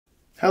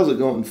How's it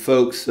going,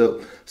 folks?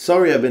 So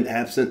sorry I've been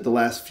absent the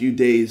last few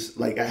days.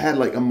 Like I had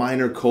like a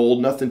minor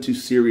cold, nothing too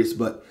serious,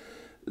 but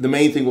the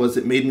main thing was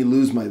it made me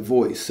lose my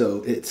voice.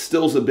 So it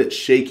still's a bit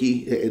shaky.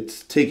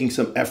 It's taking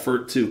some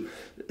effort to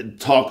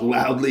talk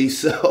loudly.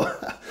 So,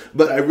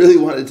 but I really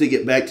wanted to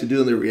get back to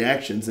doing the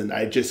reactions, and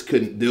I just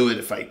couldn't do it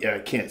if I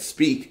can't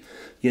speak,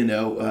 you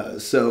know.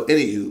 So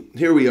anywho,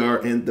 here we are,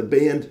 and the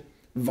band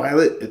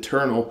Violet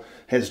Eternal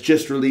has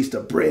just released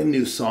a brand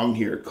new song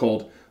here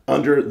called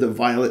Under the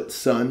Violet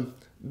Sun.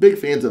 Big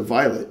fans of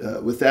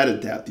Violet, without a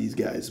doubt, these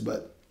guys.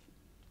 But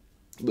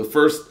the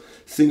first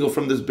single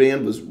from this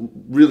band was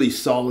really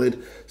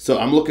solid, so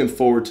I'm looking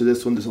forward to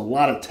this one. There's a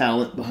lot of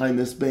talent behind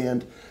this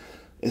band.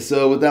 And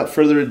so without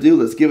further ado,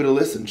 let's give it a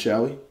listen,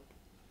 shall we?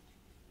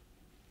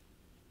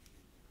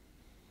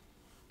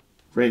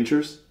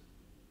 Rangers,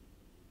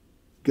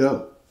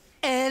 go.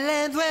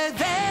 Island where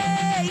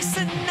there's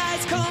a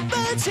nice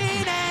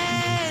converging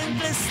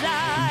endless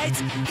light.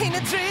 In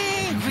a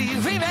dream we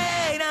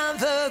remain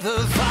under the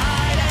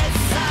violet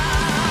sun.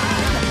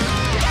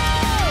 Go!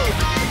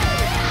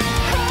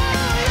 Oh,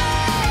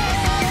 yeah.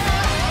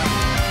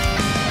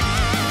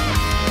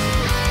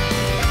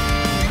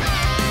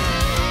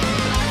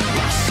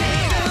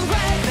 Washing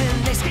away the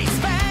landscape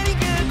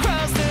spanning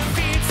across the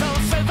fields of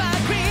silver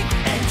green,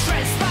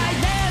 entranced by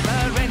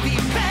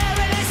never-ending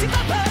paradise in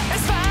vapor,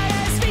 as far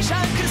as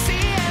vision could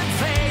see, and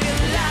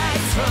fading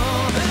lights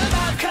from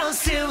above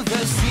conceal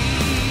the sea.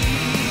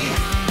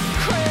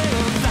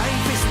 Cradle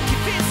life is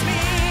keep its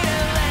meat,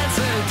 and lands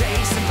a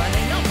days and but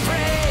ain't no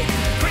break.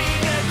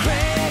 Bring a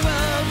grave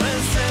of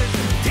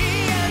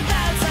uncertainty, and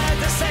that's at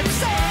the same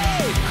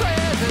same.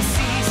 Cradle the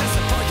seas as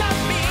a point of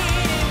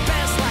meaning,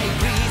 past like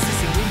breezes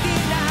in windy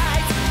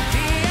nights.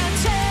 The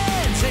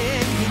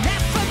unchanging,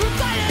 ineffable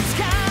violet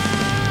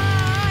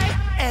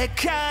sky. A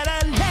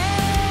color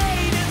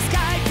laden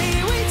sky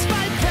bewitched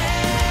by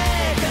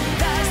black, and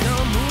there's no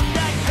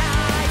moonlight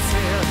nights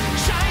will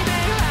shine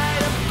their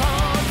light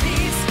upon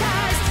these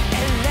skies.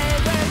 And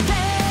labor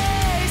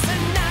days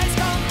and nights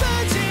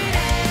converging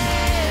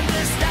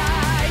endless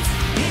nights.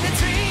 In a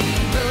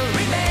dream will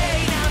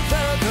remain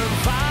under the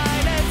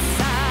violet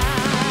sun.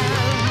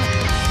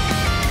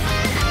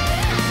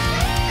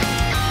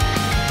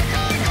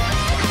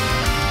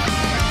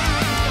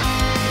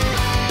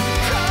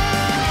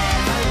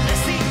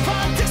 Everlasting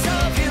vortex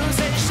of views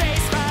and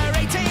shades,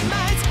 spirating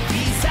minds.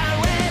 These are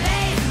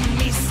well-laden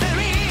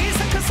mysteries,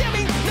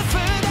 consuming the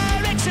full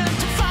direction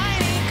to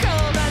finding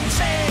calm and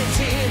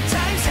changing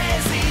times.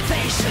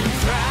 Hesitation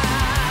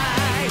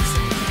thrives.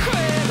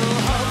 Cradle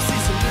hopes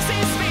is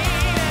losing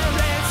speed, and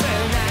lands so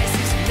nice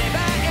is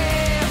never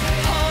end.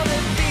 All the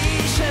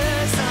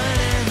visions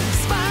unending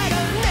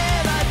spiral,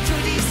 never to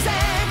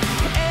descend.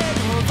 And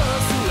all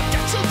those who have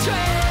got to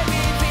tread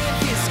within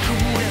this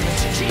cool and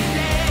changing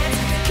land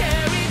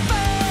carry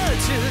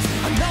virtues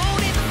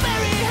unknown in the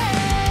very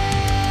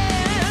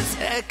hands.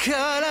 A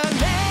color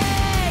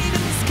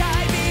laden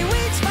sky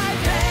bewitched by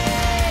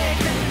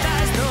plague, and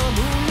there's no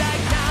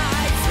moonlight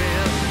nights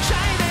will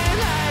shine their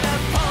light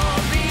upon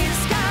these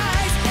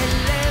skies. And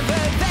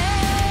labor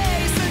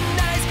days and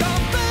nights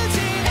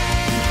converging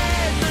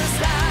endless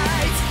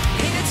lights.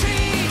 In a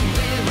dream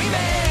will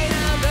remain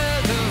under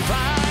the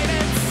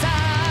violet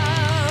sun.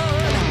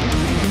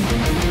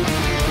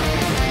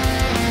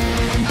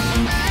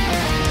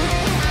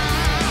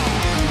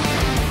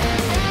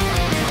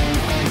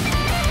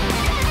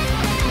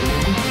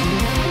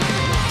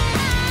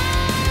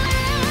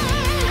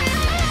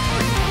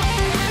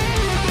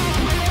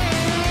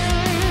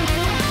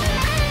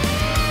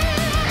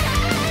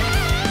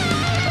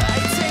 I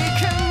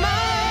take a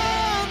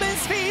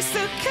moment's peace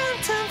to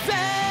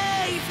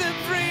contemplate the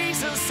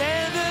breezes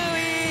and the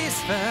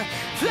whisper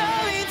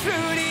flowing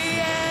through the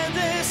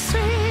endless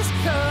streets.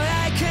 Though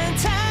I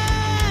can't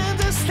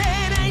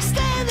understand, I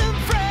stand and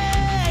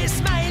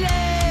praise my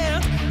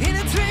land in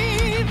a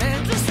dream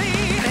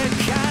endlessly. A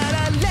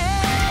color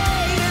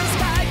laden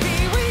sky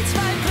bewitched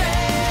by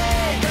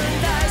plague, and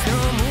there's no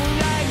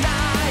moonlight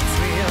nights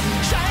will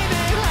shine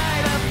their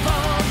light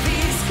upon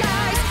these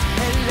skies.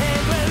 And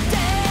labor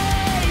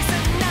days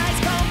and nights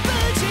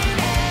converging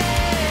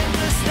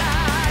endless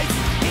nights.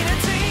 In a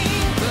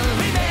dream will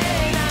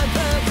remain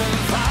under the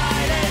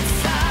violet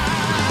sun.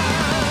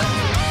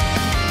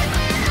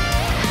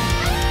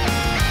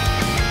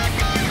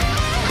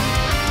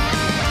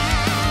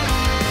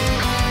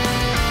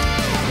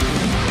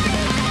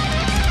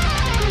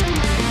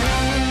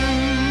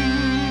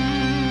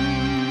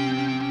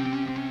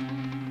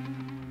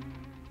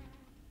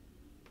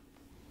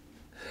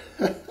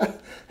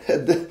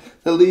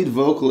 The lead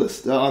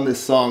vocalist on this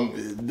song,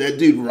 that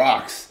dude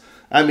rocks.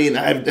 I mean,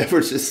 I've never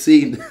just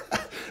seen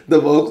the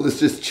vocalist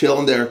just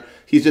chilling there.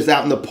 He's just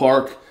out in the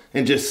park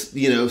and just,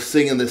 you know,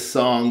 singing this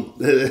song.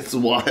 It's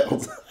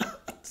wild.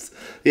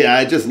 Yeah,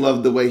 I just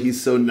love the way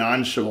he's so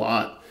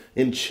nonchalant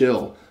and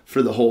chill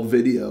for the whole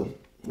video.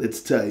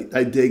 It's tight.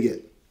 I dig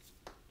it.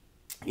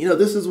 You know,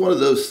 this is one of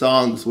those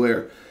songs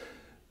where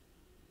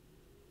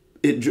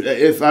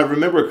if I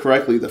remember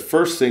correctly, the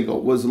first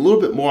single was a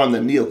little bit more on the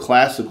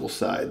neoclassical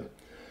side,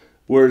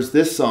 Whereas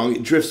this song,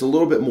 it drifts a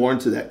little bit more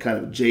into that kind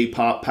of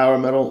J-pop power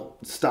metal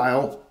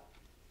style.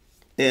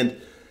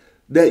 And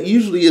that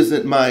usually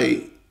isn't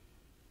my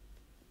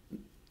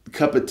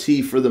cup of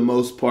tea for the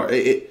most part.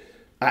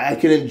 I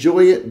can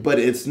enjoy it, but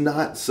it's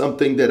not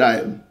something that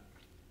I'm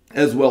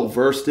as well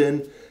versed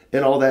in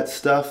and all that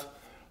stuff.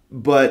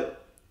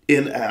 But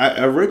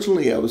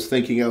originally I was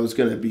thinking I was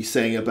going to be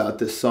saying about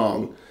this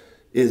song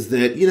is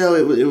that, you know,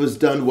 it was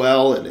done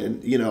well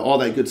and, you know, all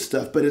that good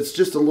stuff, but it's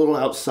just a little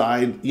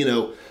outside, you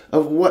know,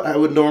 of what I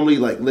would normally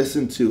like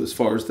listen to as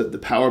far as the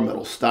power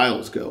metal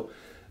styles go.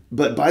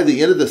 But by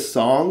the end of the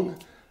song,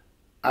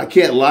 I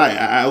can't lie,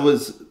 I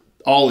was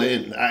all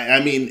in. I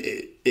mean,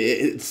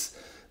 it's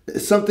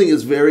something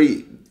is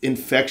very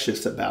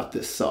infectious about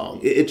this song.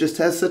 It just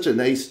has such a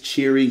nice,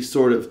 cheery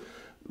sort of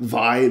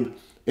vibe,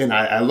 and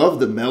I love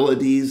the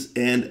melodies.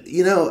 And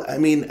you know, I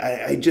mean,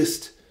 I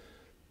just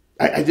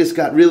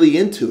got really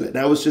into it, and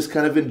I was just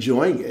kind of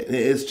enjoying it. And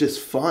it's just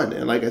fun,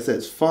 and like I said,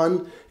 it's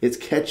fun. It's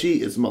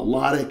catchy. It's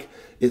melodic.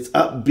 It's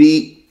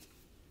upbeat.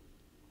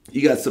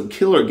 You got some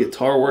killer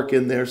guitar work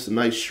in there, some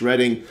nice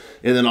shredding,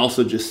 and then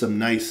also just some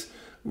nice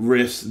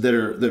riffs that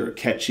are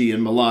catchy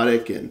and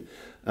melodic, and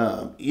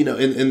you know,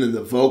 and then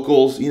the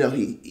vocals. You know,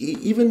 he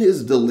even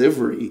his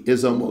delivery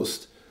is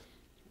almost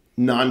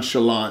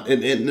nonchalant,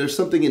 and there's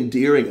something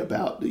endearing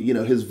about, you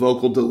know, his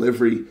vocal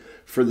delivery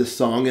for the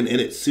song, and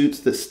it suits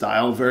the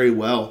style very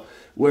well.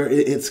 Where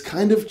it's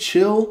kind of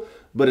chill,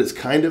 but it's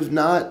kind of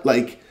not.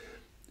 Like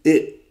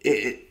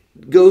it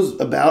goes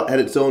about at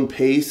its own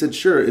pace, and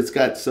sure, it's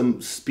got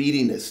some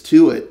speediness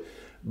to it,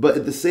 but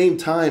at the same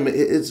time,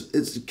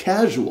 it's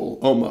casual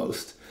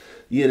almost,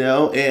 you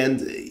know,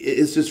 and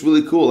it's just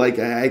really cool. Like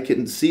I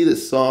can see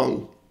this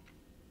song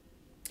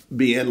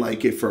being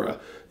like it for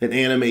an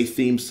anime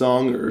theme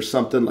song or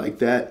something like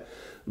that,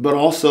 but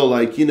also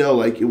like, you know,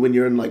 like when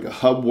you're in like a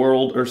hub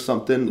world or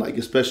something, like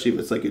especially if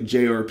it's like a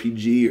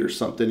JRPG or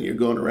something, you're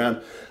going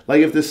around.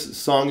 Like if this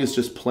song is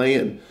just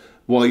playing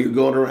while you're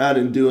going around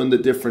and doing the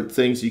different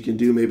things you can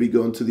do, maybe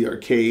going to the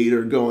arcade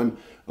or going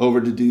over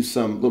to do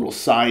some little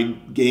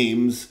side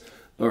games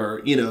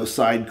or, you know,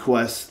 side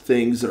quest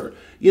things, or,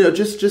 you know,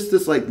 just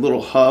this like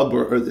little hub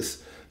or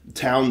this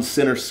town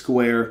center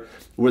square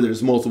where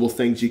there's multiple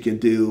things you can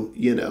do,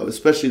 you know,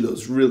 especially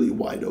those really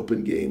wide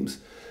open games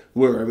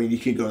where, I mean, you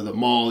can go to the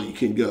mall, you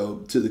can go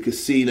to the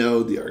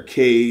casino, the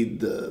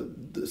arcade,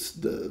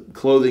 the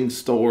clothing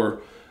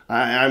store.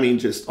 I mean,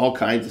 just all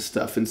kinds of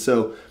stuff. And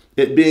so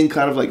it being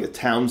kind of like a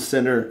town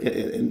center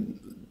in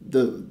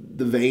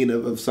the vein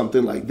of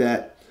something like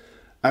that,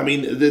 I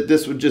mean,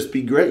 this would just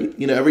be great.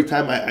 You know, every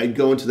time I'd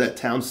go into that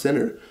town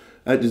center,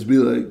 I'd just be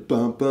like,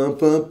 bum, bum,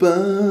 bum,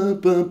 bum,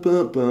 bum,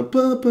 bum, bum,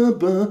 bum, bum,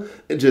 bum,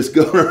 and just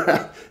going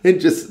around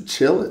and just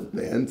chilling,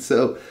 man.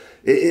 So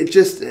it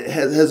just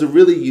has a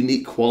really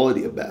unique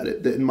quality about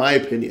it that, in my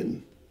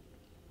opinion,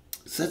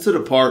 sets it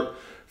apart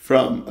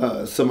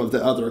from some of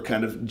the other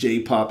kind of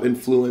J-pop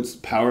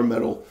influenced power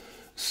metal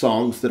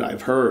songs that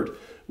I've heard,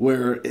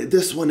 where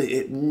this one,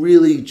 it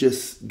really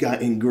just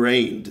got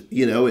ingrained.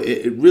 You know,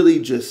 it really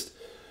just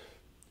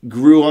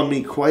grew on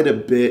me quite a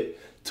bit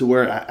to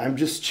where I'm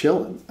just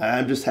chilling.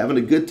 I'm just having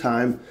a good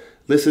time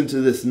listening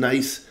to this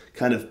nice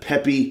kind of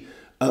peppy,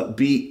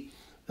 upbeat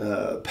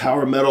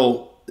power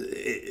metal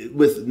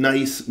with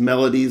nice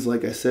melodies,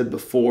 like I said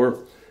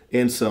before,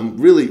 and some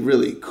really,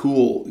 really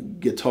cool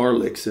guitar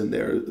licks in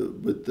there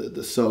with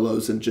the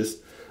solos and just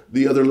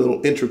the other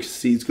little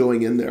intricacies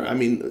going in there. I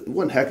mean,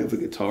 one heck of a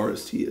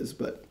guitarist he is,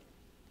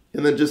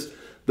 and then just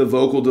the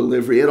vocal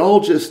delivery, it all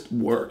just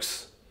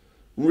works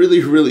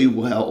really, really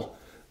well.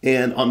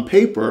 And on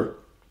paper,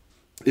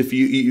 if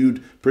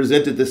you'd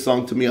presented this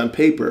song to me on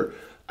paper,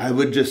 I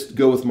would just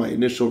go with my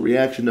initial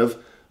reaction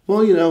of,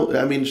 well, you know,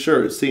 I mean,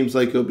 sure, it seems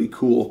like it'll be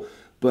cool,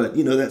 but,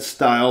 you know, that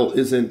style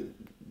isn't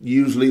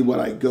usually what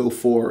I go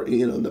for,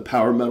 you know, in the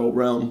power metal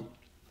realm.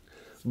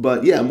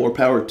 But yeah, more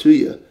power to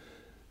you.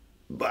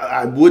 But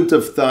I wouldn't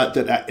have thought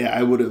that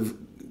I would have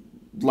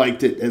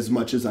liked it as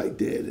much as I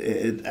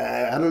did.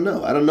 I don't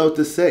know. I don't know what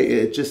to say.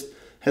 It just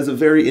has a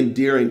very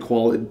endearing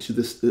quality to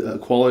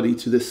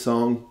this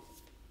song.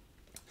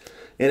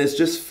 And it's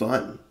just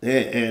fun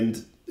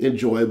and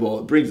enjoyable.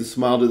 It brings a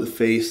smile to the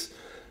face.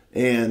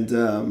 And,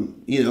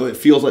 you know, it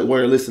feels like while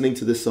you're listening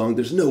to this song,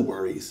 there's no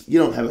worries. You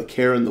don't have a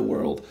care in the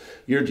world.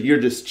 You're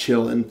just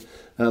chilling,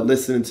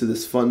 listening to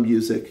this fun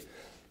music.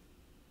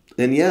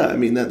 And yeah, I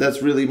mean,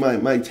 that's really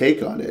my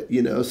take on it,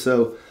 you know.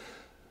 So,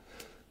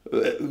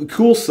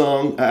 cool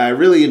song. I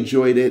really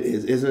enjoyed it.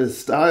 It's in a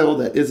style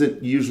that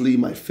isn't usually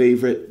my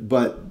favorite,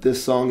 but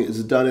this song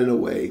is done in a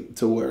way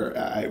to where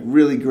I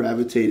really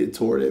gravitated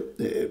toward it.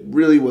 It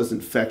really was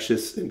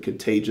infectious and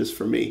contagious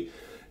for me.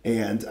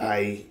 And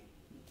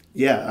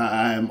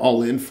I'm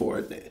all in for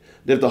it.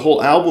 If the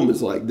whole album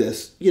is like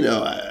this, you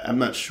know, I'm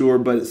not sure,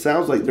 but it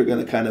sounds like they're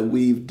going to kind of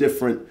weave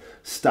different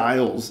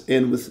styles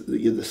in with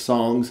the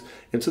songs.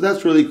 And so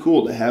that's really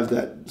cool to have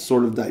that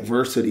sort of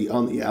diversity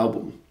on the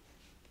album.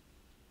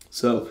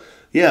 So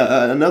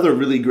Yeah, another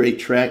really great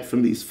track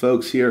from these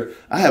folks here.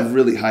 I have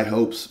really high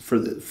hopes for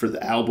the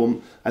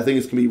album. I think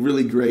it's gonna be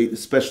really great,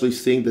 especially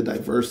seeing the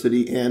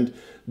diversity and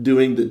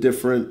doing the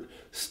different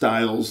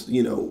styles,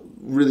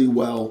 really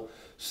well.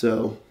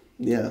 So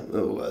yeah,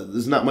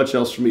 there's not much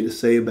else for me to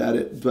say about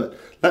it. But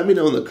let me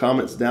know in the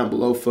comments down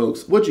below,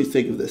 folks. What do you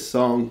think of this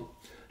song?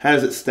 How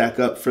does it stack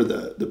up for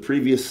the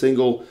previous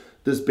single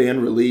this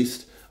band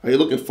released? Are you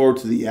looking forward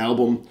to the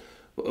album?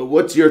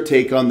 What's your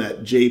take on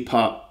that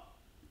J-pop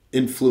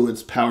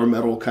influenced power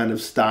metal kind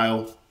of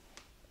style?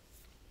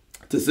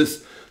 Does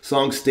this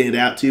song stand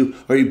out to you?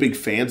 Are you big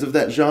fans of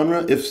that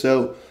genre? If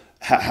so,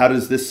 how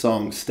does this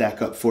song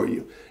stack up for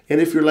you? And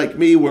if you're like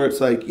me, where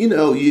it's like,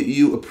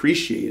 you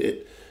appreciate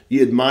it,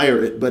 you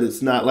admire it, but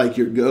it's not like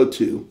your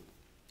go-to,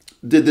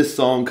 did this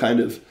song kind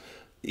of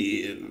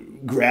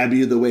grab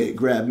you the way it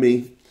grabbed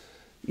me?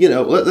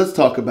 Let's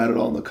talk about it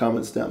all in the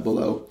comments down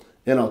below.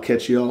 And I'll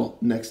catch you all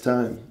next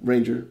time.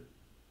 Ranger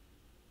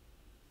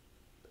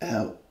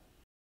out.